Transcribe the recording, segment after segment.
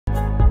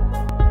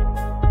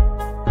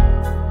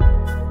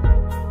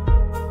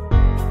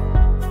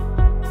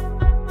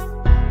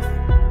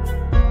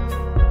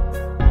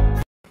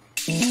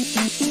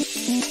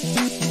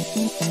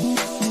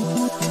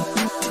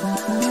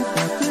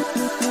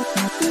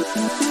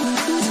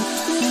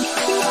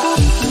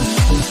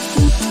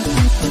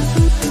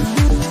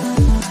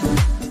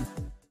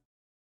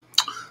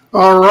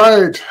All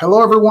right.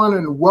 Hello, everyone,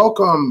 and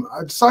welcome.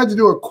 I decided to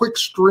do a quick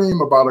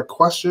stream about a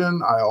question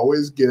I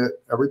always get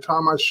every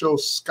time I show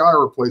sky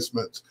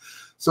replacements.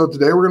 So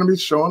today we're going to be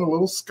showing a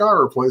little sky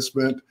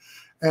replacement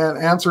and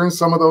answering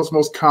some of those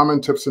most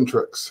common tips and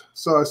tricks.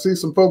 So I see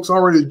some folks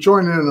already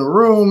joining in the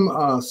room.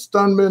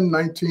 Stunman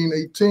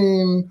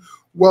 1918,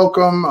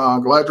 welcome.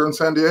 Glad you're in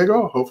San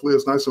Diego. Hopefully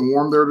it's nice and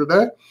warm there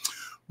today.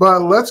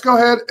 But let's go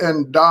ahead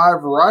and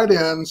dive right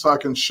in so I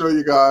can show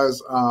you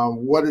guys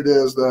what it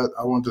is that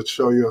I want to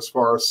show you as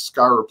far as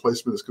sky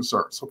replacement is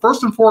concerned. So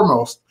first and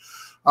foremost,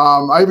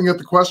 I even get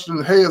the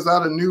question, hey, is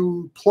that a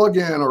new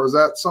plugin or is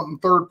that something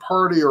third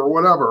party or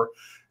whatever?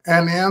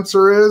 And the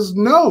answer is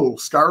no.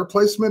 Sky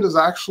replacement is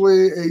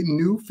actually a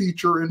new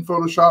feature in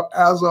Photoshop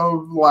as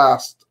of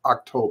last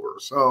October.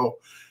 So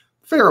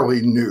fairly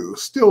new,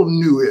 still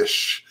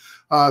newish,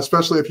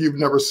 especially if you've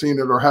never seen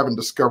it or haven't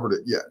discovered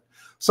it yet.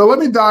 So let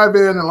me dive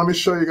in and let me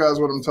show you guys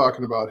what I'm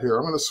talking about here.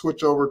 I'm going to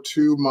switch over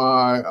to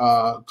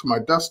my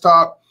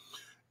desktop,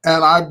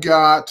 and I've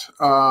got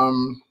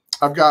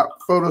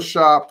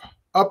Photoshop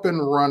up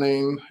and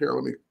running. Here,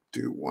 let me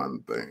do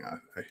one thing.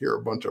 I hear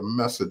a bunch of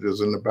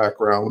messages in the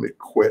background. Let me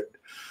quit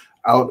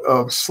out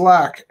of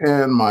Slack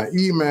and my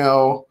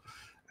email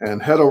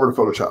and head over to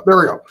Photoshop. There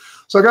we go.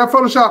 So I got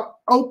Photoshop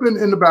open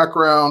in the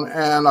background,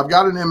 and I've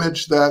got an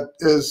image that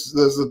is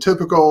the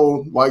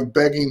typical like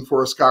begging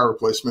for a sky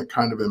replacement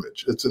kind of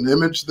image. It's an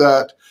image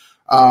that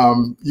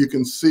you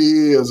can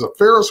see as a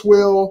Ferris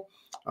wheel,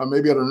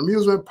 maybe at an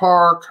amusement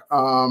park.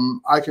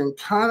 I can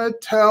kind of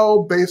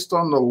tell based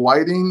on the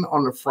lighting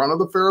on the front of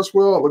the Ferris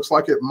wheel. It looks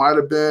like it might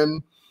have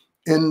been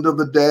end of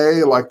the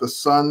day, like the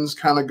sun's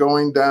kind of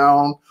going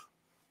down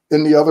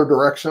in the other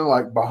direction,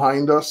 like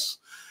behind us.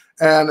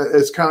 And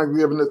it's kind of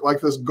giving it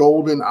like this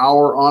golden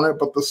hour on it,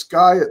 but the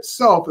sky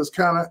itself is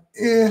kind of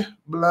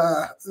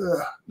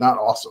not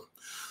awesome.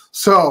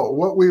 So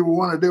what we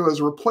want to do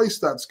is replace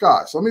that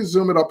sky. So let me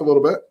zoom it up a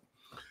little bit,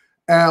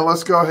 and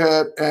let's go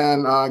ahead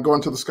and go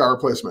into the sky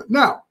replacement.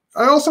 Now,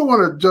 I also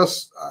want to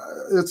just,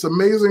 it's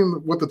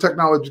amazing what the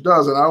technology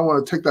does, and I don't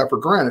want to take that for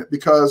granted,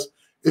 because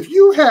if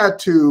you had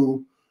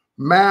to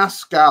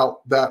mask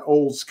out that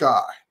old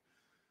sky,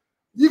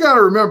 you got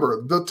to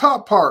remember the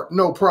top part,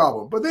 no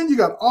problem. But then you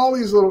got all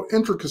these little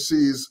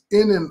intricacies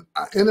in and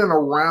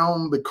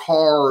around the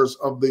cars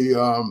of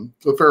the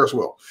Ferris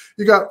wheel.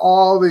 You got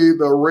all the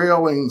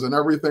railings and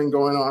everything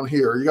going on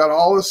here. You got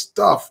all this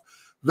stuff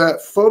that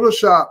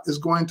Photoshop is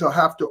going to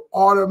have to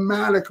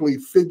automatically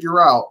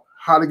figure out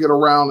how to get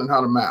around and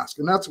how to mask.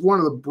 And that's one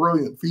of the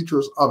brilliant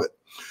features of it.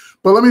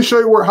 But let me show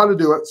you how to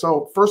do it.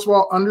 So first of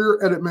all, under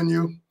your edit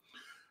menu,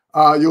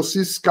 you'll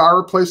see sky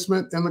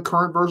replacement in the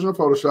current version of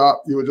Photoshop.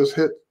 You would just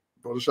hit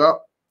Photoshop,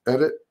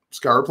 edit,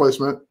 sky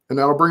replacement, and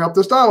that'll bring up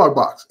this dialog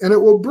box. And it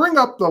will bring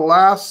up the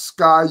last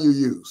sky you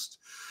used.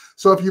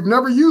 So if you've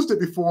never used it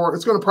before,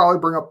 it's going to probably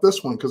bring up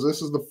this one because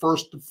this is the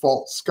first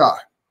default sky.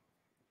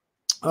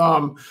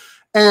 And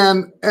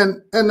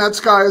that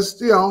sky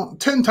is,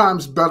 10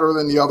 times better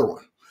than the other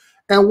one.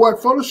 And what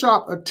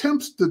Photoshop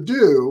attempts to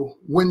do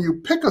when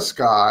you pick a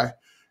sky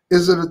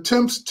is it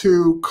attempts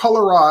to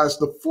colorize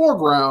the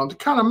foreground to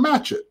kind of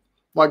match it.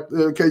 Like,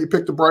 okay, you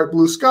picked a bright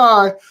blue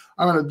sky.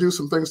 I'm going to do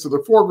some things to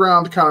the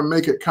foreground to kind of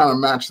make it kind of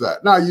match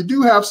that. Now, you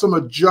do have some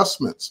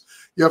adjustments.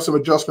 You have some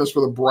adjustments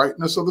for the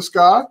brightness of the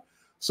sky.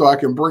 So I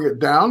can bring it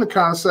down to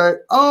kind of say,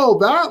 oh,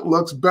 that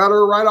looks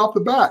better right off the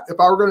bat. If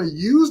I were going to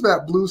use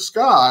that blue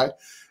sky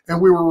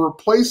and we were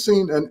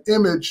replacing an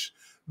image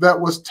that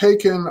was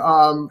taken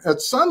at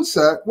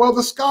sunset, well,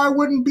 the sky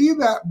wouldn't be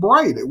that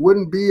bright. It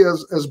wouldn't be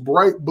as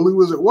bright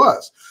blue as it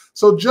was.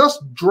 So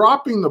just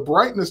dropping the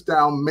brightness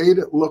down made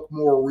it look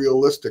more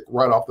realistic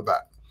right off the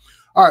bat.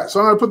 All right,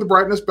 so I'm going to put the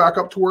brightness back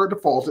up to where it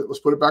defaulted.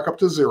 Let's put it back up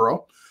to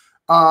 0.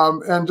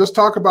 And just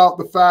talk about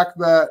the fact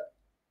that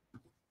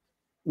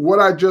what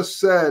I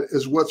just said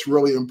is what's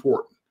really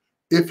important.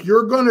 If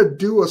you're going to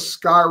do a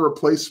sky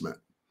replacement,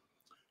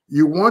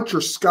 you want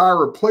your sky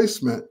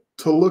replacement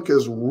to look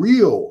as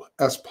real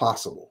as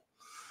possible.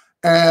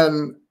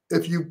 And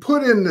if you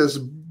put in this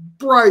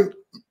bright,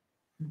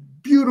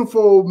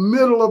 beautiful,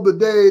 middle of the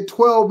day,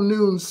 12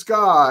 noon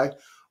sky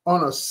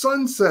on a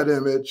sunset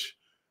image,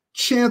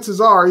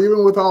 chances are,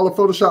 even with all the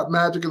Photoshop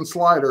magic and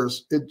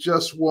sliders, it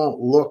just won't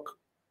look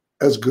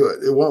as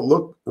good. It won't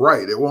look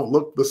right. It won't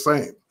look the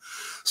same.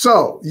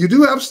 So you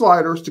do have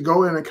sliders to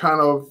go in and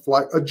kind of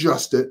like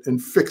adjust it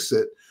and fix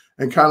it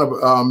and kind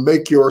of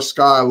make your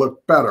sky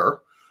look better.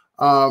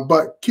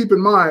 But keep in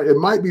mind, it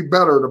might be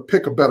better to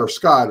pick a better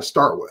sky to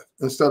start with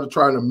instead of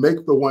trying to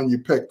make the one you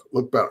picked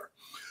look better.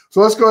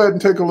 So let's go ahead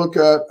and take a look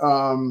at,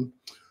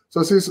 so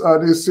I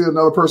do see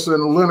another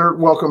person, Leonard,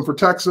 welcome for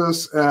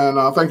Texas.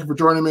 And thank you for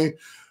joining me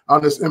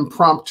on this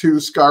impromptu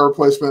sky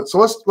replacement. So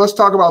let's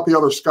talk about the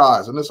other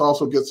skies. And this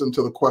also gets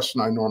into the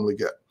question I normally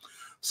get.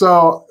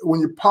 So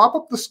when you pop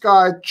up the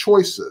sky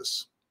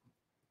choices,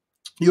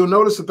 you'll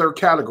notice that there are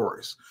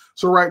categories.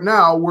 So right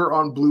now we're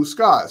on blue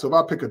sky. So if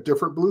I pick a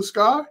different blue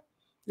sky,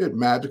 it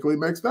magically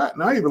makes that.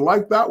 And I even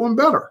like that one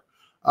better.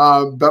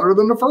 Better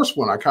than the first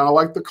one. I kind of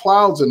like the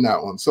clouds in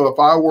that one. So if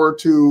I were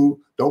to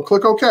Don't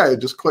click OK,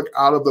 just click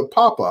out of the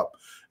pop-up.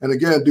 And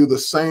again, do the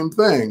same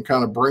thing,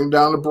 kind of bring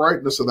down the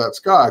brightness of that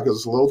sky because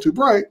it's a little too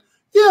bright.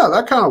 Yeah,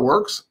 that kind of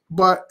works.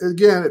 But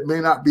again, it may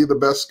not be the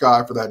best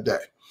sky for that day.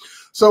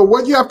 So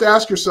what you have to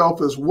ask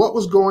yourself is, what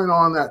was going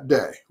on that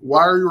day?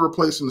 Why are you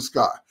replacing the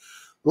sky?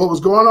 What was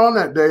going on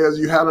that day is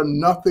you had a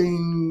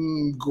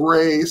nothing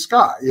gray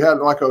sky. You had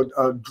like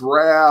a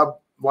drab,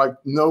 like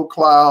no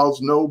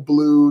clouds, no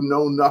blue,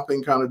 no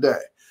nothing kind of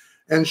day.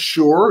 And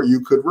sure, you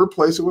could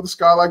replace it with a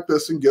sky like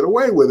this and get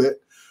away with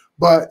it.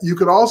 But you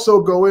could also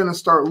go in and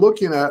start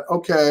looking at,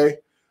 okay,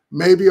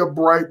 maybe a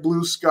bright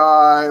blue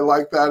sky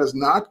like that is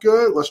not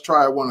good. Let's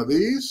try one of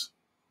these.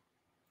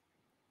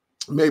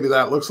 Maybe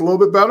that looks a little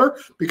bit better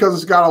because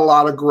it's got a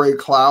lot of gray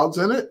clouds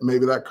in it.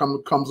 Maybe that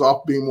comes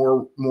off being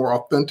more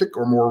authentic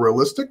or more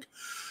realistic.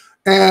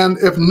 And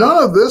if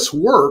none of this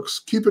works,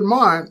 keep in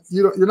mind,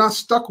 you're not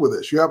stuck with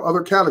this. You have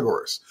other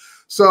categories.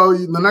 So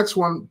the next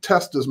one,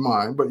 test is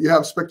mine, but you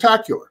have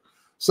spectacular.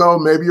 So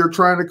maybe you're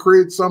trying to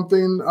create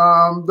something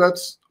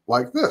that's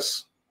like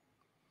this.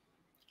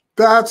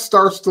 That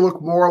starts to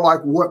look more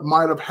like what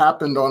might have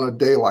happened on a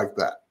day like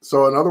that.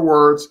 So in other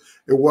words,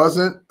 it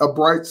wasn't a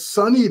bright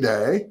sunny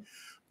day,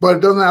 but it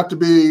doesn't have to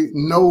be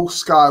no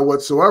sky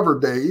whatsoever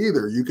day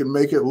either. You can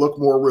make it look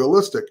more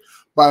realistic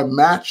by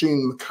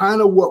matching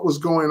kind of what was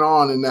going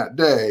on in that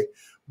day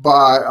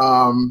by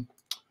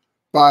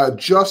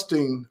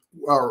adjusting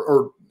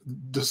or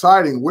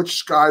deciding which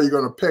sky you're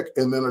going to pick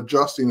and then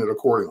adjusting it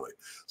accordingly.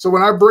 So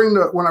when I bring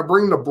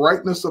the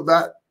brightness of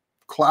that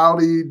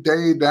cloudy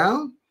day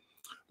down,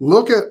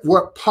 look at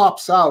what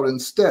pops out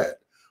instead.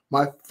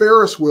 My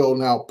Ferris wheel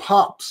now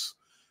pops,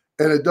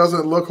 and it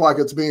doesn't look like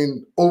it's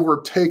being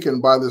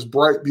overtaken by this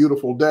bright,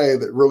 beautiful day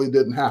that really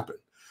didn't happen.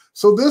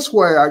 So this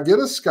way I get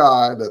a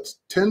sky that's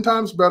 10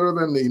 times better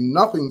than the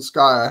nothing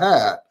sky I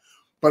had,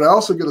 but I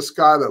also get a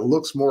sky that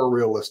looks more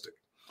realistic.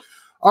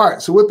 All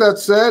right, so with that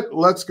said,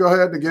 let's go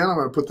ahead and again, I'm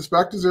going to put this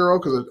back to 0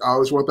 because I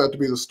always want that to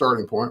be the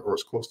starting point, or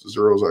as close to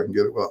 0 as I can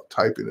get it without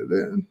typing it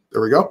in.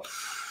 There we go.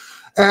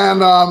 And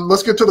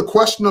let's get to the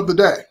question of the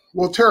day.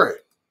 Well, Terry,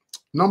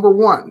 number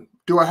 1,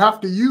 do I have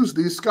to use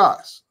these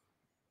skies?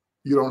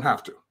 You don't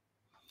have to.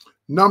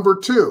 Number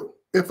 2,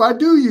 if I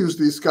do use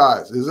these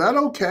skies, is that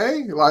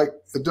okay? Like,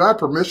 do I have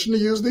permission to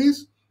use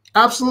these?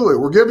 Absolutely.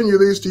 We're giving you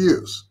these to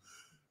use.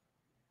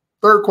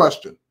 Third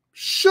question,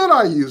 should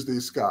I use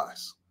these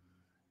skies?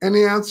 And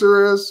the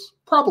answer is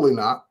probably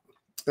not.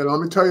 And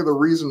let me tell you the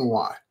reason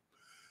why.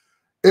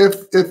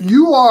 If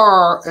you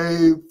are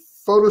a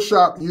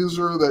Photoshop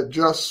user that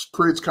just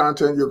creates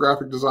content, you're a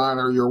graphic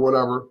designer, you're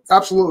whatever,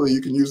 absolutely, you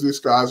can use these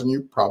skies and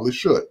you probably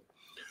should.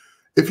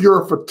 If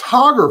you're a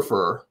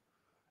photographer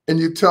and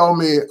you tell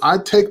me, I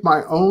take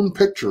my own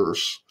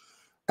pictures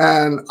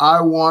and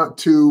I want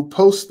to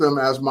post them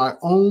as my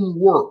own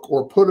work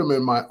or put them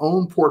in my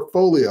own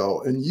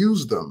portfolio and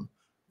use them,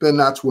 then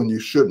that's when you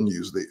shouldn't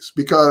use these.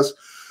 Because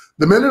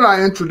the minute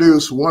I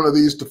introduce one of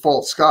these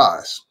default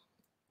skies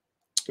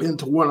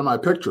into one of my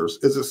pictures,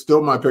 is it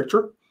still my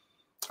picture?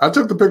 I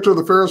took the picture of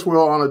the Ferris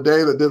wheel on a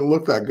day that didn't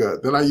look that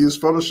good. Then I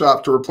used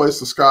Photoshop to replace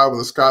the sky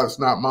with a sky that's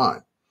not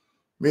mine.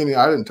 Meaning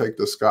I didn't take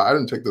this sky. I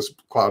didn't take this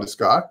cloudy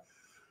sky.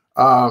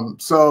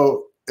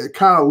 So it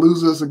kind of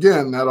loses,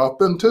 again, that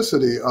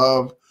authenticity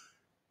of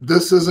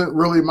this isn't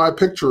really my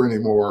picture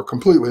anymore,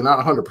 completely,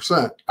 not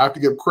 100%. I have to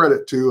give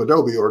credit to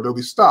Adobe or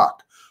Adobe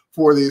Stock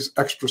for these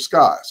extra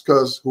skies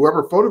because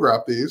whoever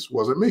photographed these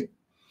wasn't me.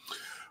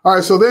 All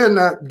right, so then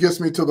that gets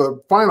me to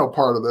the final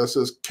part of this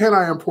is, can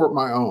I import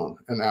my own?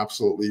 And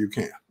absolutely you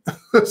can.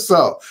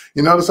 So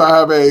you notice I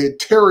have a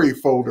Terry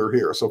folder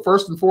here. So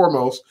first and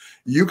foremost,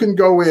 you can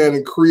go in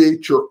and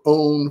create your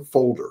own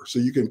folder. So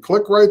you can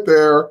click right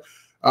there,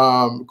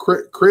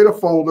 create a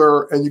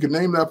folder, and you can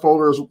name that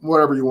folder as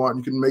whatever you want.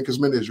 You can make as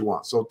many as you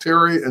want. So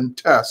Terry and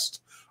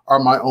Test are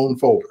my own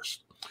folders.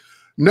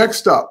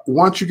 Next up,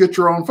 once you get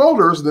your own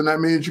folders, then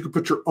that means you can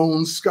put your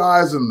own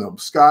skies in them,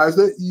 skies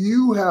that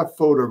you have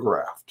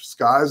photographed,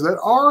 skies that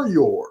are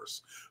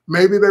yours.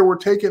 Maybe they were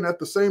taken at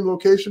the same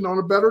location on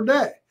a better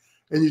day,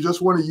 and you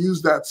just want to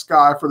use that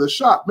sky for the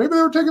shot. Maybe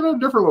they were taken at a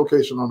different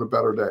location on a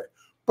better day,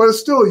 but it's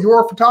still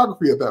your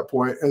photography at that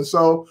point. And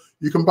so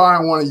you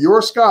combine one of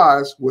your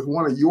skies with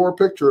one of your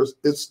pictures,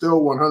 it's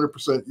still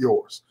 100%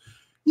 yours.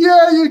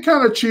 Yeah, you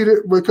kind of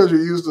cheated because you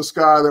used a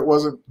sky that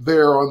wasn't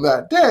there on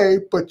that day,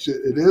 but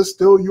it is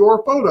still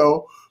your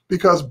photo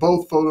because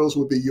both photos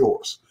would be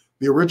yours,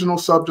 the original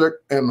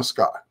subject and the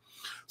sky.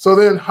 So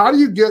then how do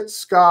you get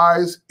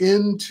skies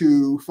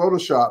into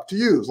Photoshop to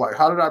use? Like,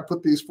 how did I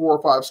put these 4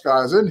 or 5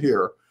 skies in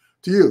here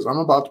to use? I'm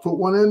about to put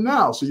one in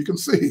now so you can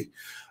see.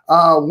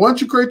 Once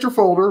you create your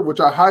folder,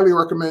 which I highly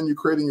recommend you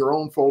creating your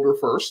own folder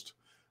first,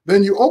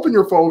 then you open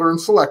your folder and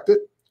select it.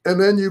 And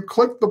then you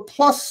click the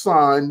plus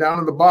sign down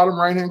in the bottom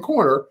right-hand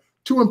corner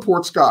to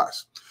import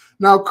skies.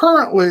 Now,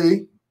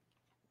 currently,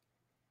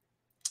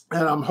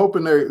 and I'm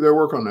hoping they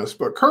work on this,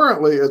 but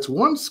currently it's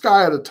one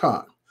sky at a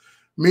time,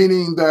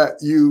 meaning that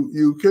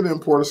you can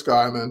import a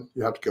sky and then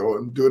you have to go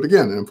and do it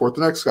again and import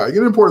the next sky. You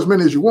can import as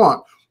many as you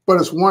want,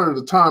 but it's one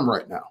at a time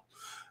right now.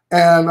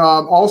 And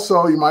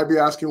also you might be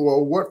asking,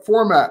 well, what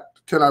format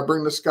can I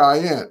bring the sky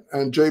in?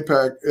 And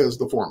JPEG is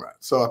the format.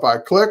 So if I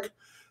click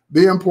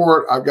the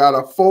import, I've got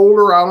a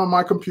folder out on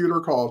my computer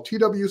called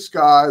TW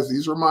Skies.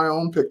 These are my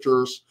own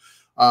pictures,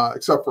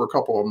 except for a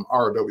couple of them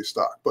are Adobe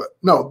stock. But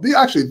no,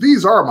 actually,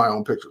 these are my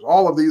own pictures.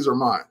 All of these are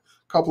mine.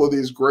 A couple of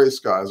these gray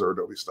skies are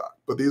Adobe stock,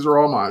 but these are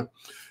all mine.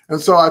 And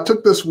so I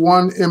took this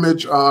one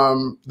image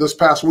this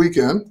past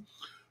weekend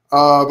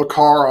of a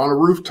car on a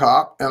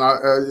rooftop, and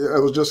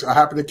I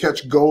happened to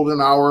catch golden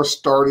hour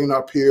starting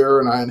up here,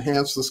 and I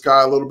enhanced the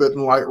sky a little bit in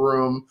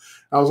Lightroom.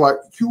 I was like,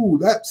 "Phew,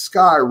 that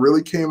sky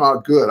really came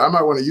out good. I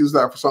might want to use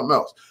that for something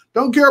else."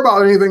 Don't care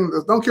about anything.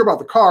 Don't care about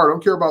the car.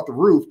 Don't care about the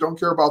roof. Don't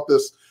care about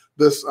this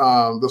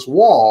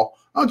wall.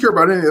 I don't care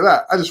about any of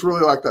that. I just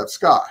really like that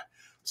sky.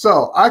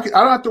 So I don't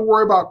have to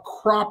worry about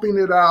cropping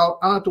it out.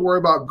 I don't have to worry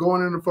about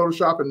going into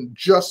Photoshop and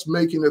just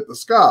making it the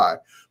sky,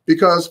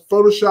 because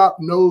Photoshop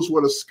knows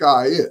what a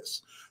sky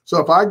is. So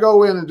if I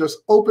go in and just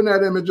open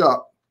that image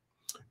up,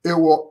 it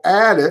will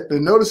add it.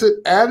 And notice it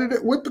added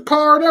it with the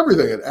car and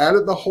everything. It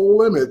added the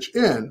whole image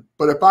in.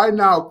 But if I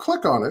now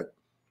click on it,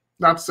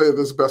 not to say this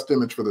is the best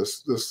image for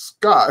this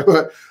sky,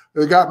 but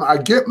I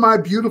get my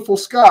beautiful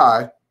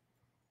sky,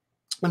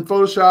 and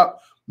Photoshop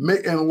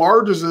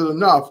enlarges it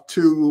enough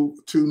to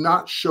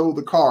not show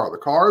the car. The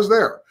car is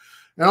there.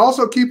 And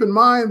also keep in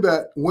mind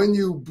that when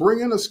you bring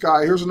in a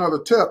sky, here's another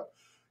tip,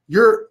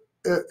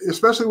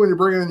 especially when you're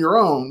bringing in your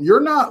own, you're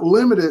not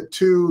limited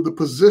to the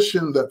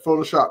position that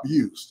Photoshop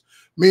used.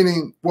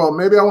 Meaning, well,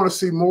 maybe I want to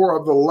see more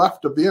of the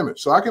left of the image.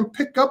 So I can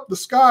pick up the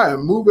sky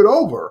and move it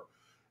over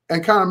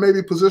and kind of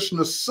maybe position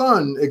the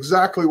sun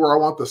exactly where I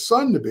want the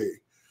sun to be,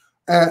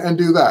 and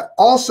do that.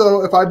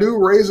 Also, if I do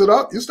raise it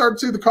up, you start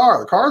to see the car.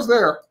 The car's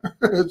there.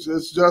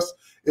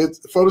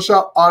 it's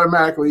Photoshop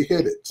automatically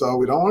hid it. So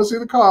we don't want to see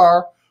the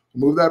car.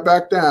 Move that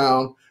back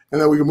down, and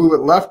then we can move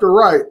it left or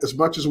right as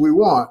much as we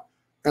want,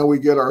 and we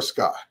get our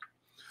sky.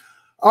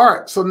 All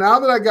right, so now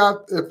that I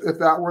got, if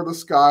that were the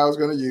sky I was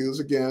going to use,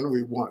 again,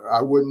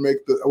 I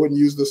wouldn't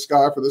use the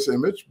sky for this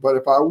image, but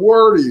if I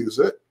were to use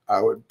it,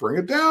 I would bring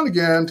it down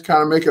again to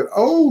kind of make it,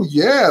 oh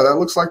yeah, that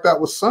looks like that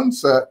was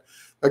sunset.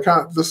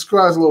 The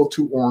sky's a little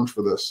too orange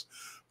for this,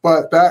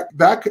 but that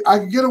I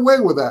could get away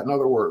with that. In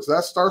other words,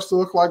 that starts to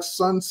look like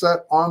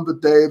sunset on the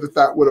day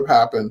that would have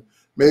happened.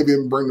 Maybe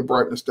even bring the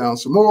brightness down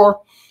some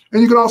more.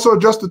 And you can also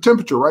adjust the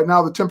temperature. Right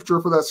now, the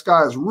temperature for that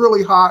sky is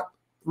really hot,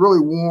 really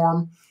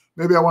warm.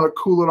 Maybe I want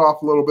to cool it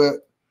off a little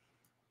bit,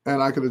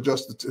 and I could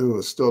adjust it to,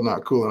 it's still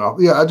not cooling off.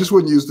 Yeah, I just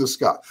wouldn't use this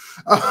sky.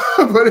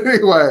 But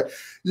anyway,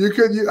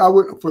 I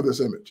wouldn't for this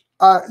image.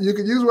 You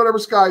could use whatever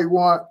sky you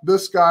want.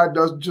 This sky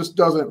just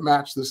doesn't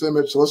match this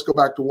image. So let's go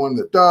back to one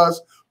that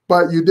does.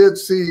 But you did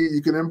see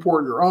you can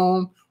import your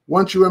own.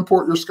 Once you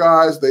import your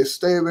skies, they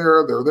stay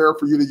there. They're there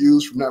for you to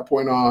use from that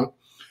point on.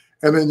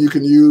 And then you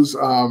can use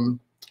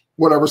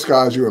whatever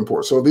skies you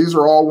import. So these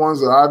are all ones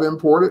that I've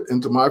imported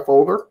into my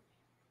folder.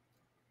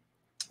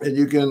 And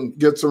you can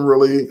get some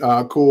really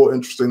cool,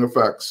 interesting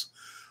effects.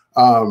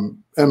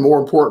 And more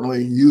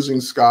importantly, using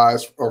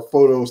skies or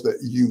photos that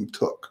you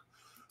took.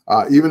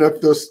 Even if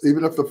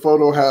the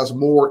photo has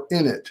more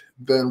in it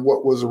than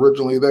what was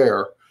originally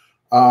there,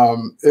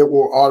 it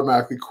will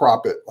automatically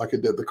crop it like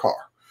it did the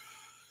car.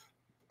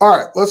 All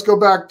right, let's go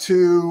back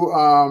to,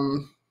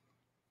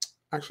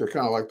 actually I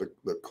kind of like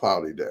the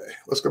cloudy day.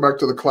 Let's go back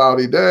to the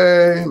cloudy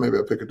day. Maybe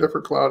I'll pick a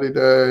different cloudy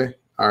day.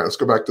 All right, let's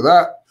go back to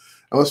that.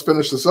 And let's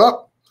finish this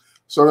up.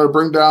 So I'm going to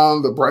bring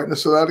down the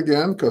brightness of that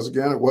again, because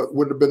again, it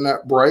wouldn't have been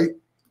that bright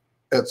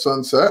at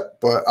sunset,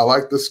 but I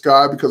like the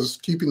sky because it's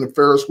keeping the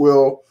Ferris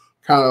wheel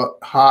kind of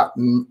hot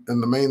in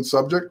the main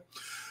subject.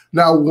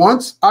 Now,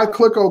 once I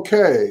click OK,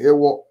 it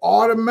will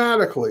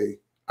automatically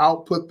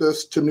output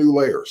this to new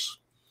layers.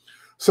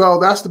 So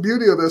that's the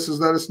beauty of this, is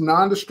that it's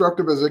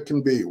non-destructive as it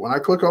can be. When I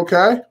click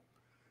OK,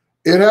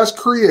 it has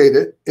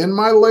created in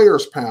my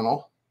layers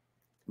panel.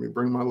 Let me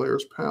bring my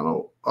layers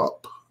panel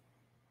up.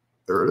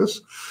 There it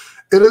is.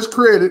 It has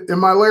created in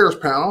my layers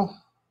panel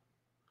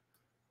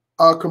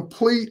a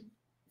complete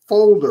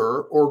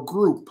folder or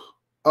group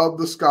of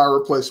the sky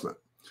replacement.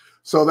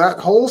 So that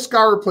whole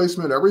sky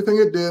replacement, everything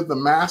it did, the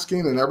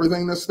masking and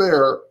everything that's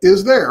there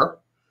is there.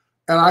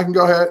 And I can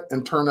go ahead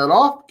and turn that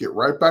off, get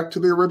right back to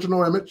the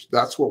original image.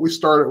 That's what we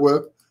started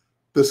with.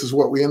 This is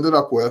what we ended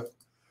up with.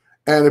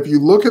 And if you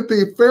look at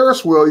the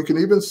Ferris wheel, you can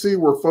even see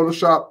where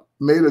Photoshop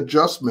made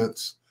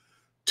adjustments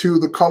to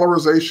the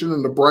colorization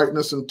and the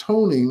brightness and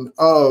toning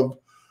of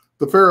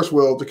the Ferris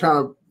wheel to kind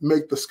of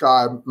make the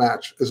sky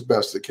match as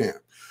best it can.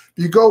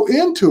 If you go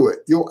into it,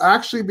 you'll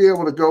actually be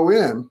able to go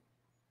in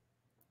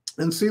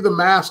and see the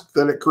mask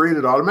that it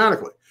created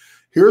automatically.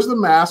 Here's the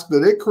mask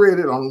that it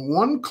created on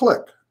one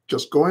click,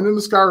 just going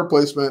into sky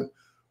replacement,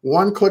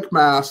 one click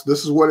mask.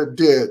 This is what it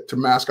did to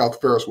mask out the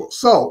Ferris wheel.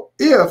 So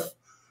if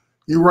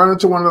you run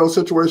into one of those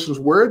situations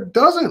where it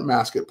doesn't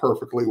mask it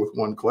perfectly with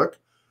one click,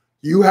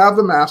 you have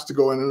the mask to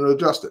go in and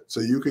adjust it. So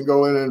you can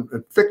go in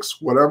and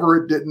fix whatever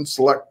it didn't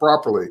select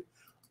properly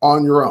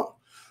on your own.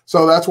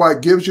 So that's why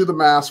it gives you the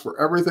mask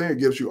for everything. It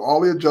gives you all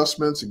the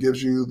adjustments. It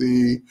gives you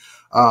the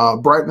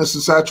brightness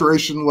and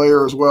saturation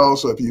layer as well.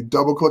 So if you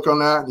double click on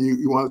that and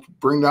you want to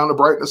bring down the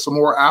brightness some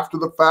more after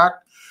the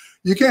fact,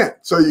 you can.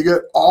 So you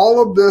get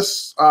all of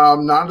this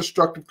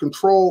non-destructive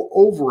control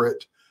over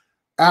it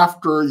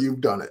after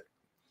you've done it.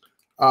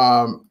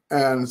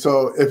 And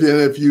so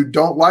if you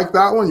don't like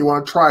that one, you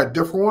want to try a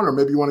different one, or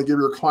maybe you want to give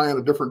your client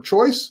a different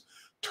choice,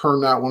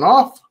 turn that one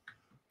off,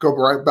 go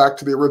right back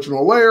to the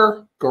original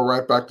layer, go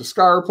right back to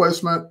sky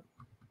replacement,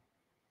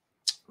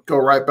 go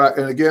right back.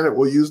 And again, it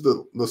will use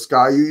the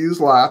sky you used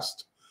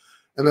last.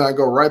 And then I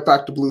go right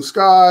back to blue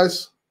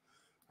skies.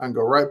 I can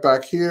go right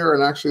back here.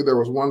 And actually there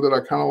was one that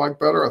I kind of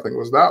like better. I think it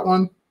was that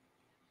one.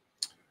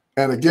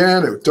 And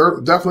again, it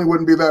definitely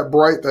wouldn't be that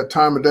bright that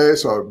time of day.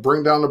 So I would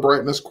bring down the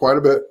brightness quite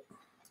a bit.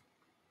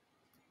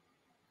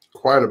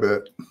 Quite a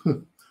bit.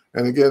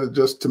 And again, it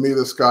just, to me,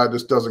 the sky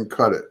just doesn't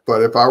cut it.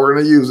 But if I were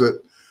going to use it,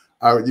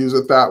 I would use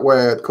it that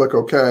way. I'd click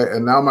OK.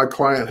 And now my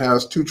client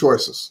has two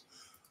choices.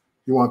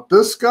 You want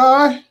this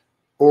sky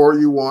or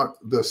you want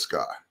this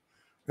sky.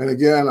 And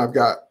again, I've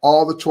got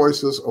all the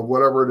choices of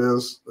whatever it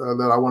is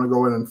that I want to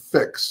go in and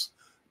fix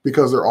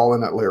because they're all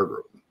in that layer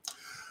group.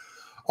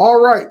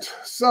 All right,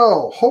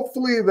 so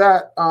hopefully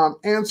that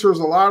answers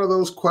a lot of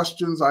those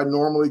questions I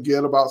normally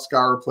get about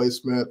sky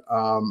replacement,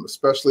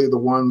 especially the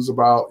ones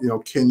about,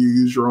 can you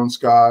use your own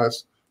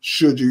skies?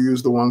 Should you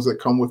use the ones that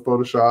come with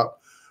Photoshop?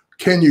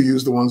 Can you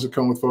use the ones that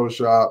come with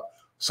Photoshop?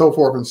 So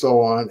forth and so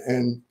on,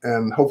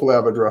 and hopefully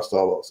I've addressed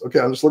all those.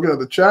 Okay, I'm just looking at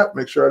the chat,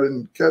 make sure I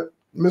didn't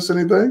miss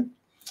anything.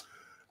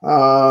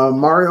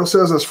 Mario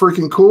says that's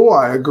freaking cool.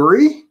 I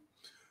agree.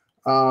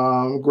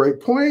 Great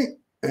point.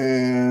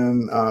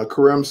 And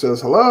Karim says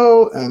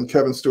hello, and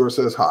Kevin Stewart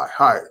says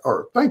hi,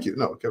 or thank you.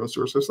 No, Kevin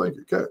Stewart says thank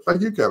you.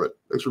 Thank you, Kevin.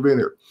 Thanks for being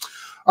here.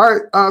 All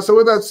right, so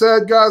with that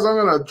said, guys, I'm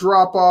going to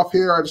drop off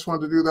here. I just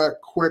wanted to do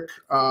that quick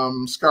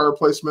sky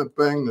replacement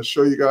thing to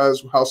show you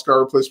guys how sky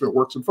replacement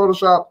works in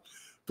Photoshop.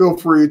 Feel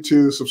free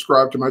to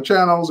subscribe to my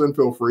channels, and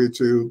feel free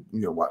to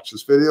watch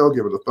this video,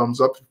 give it a thumbs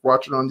up if you're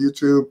watching on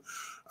YouTube,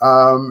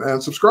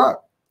 and subscribe.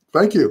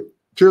 Thank you.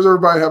 Cheers,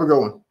 everybody. Have a good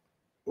one.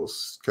 We'll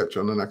catch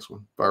you on the next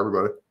one. Bye,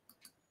 everybody.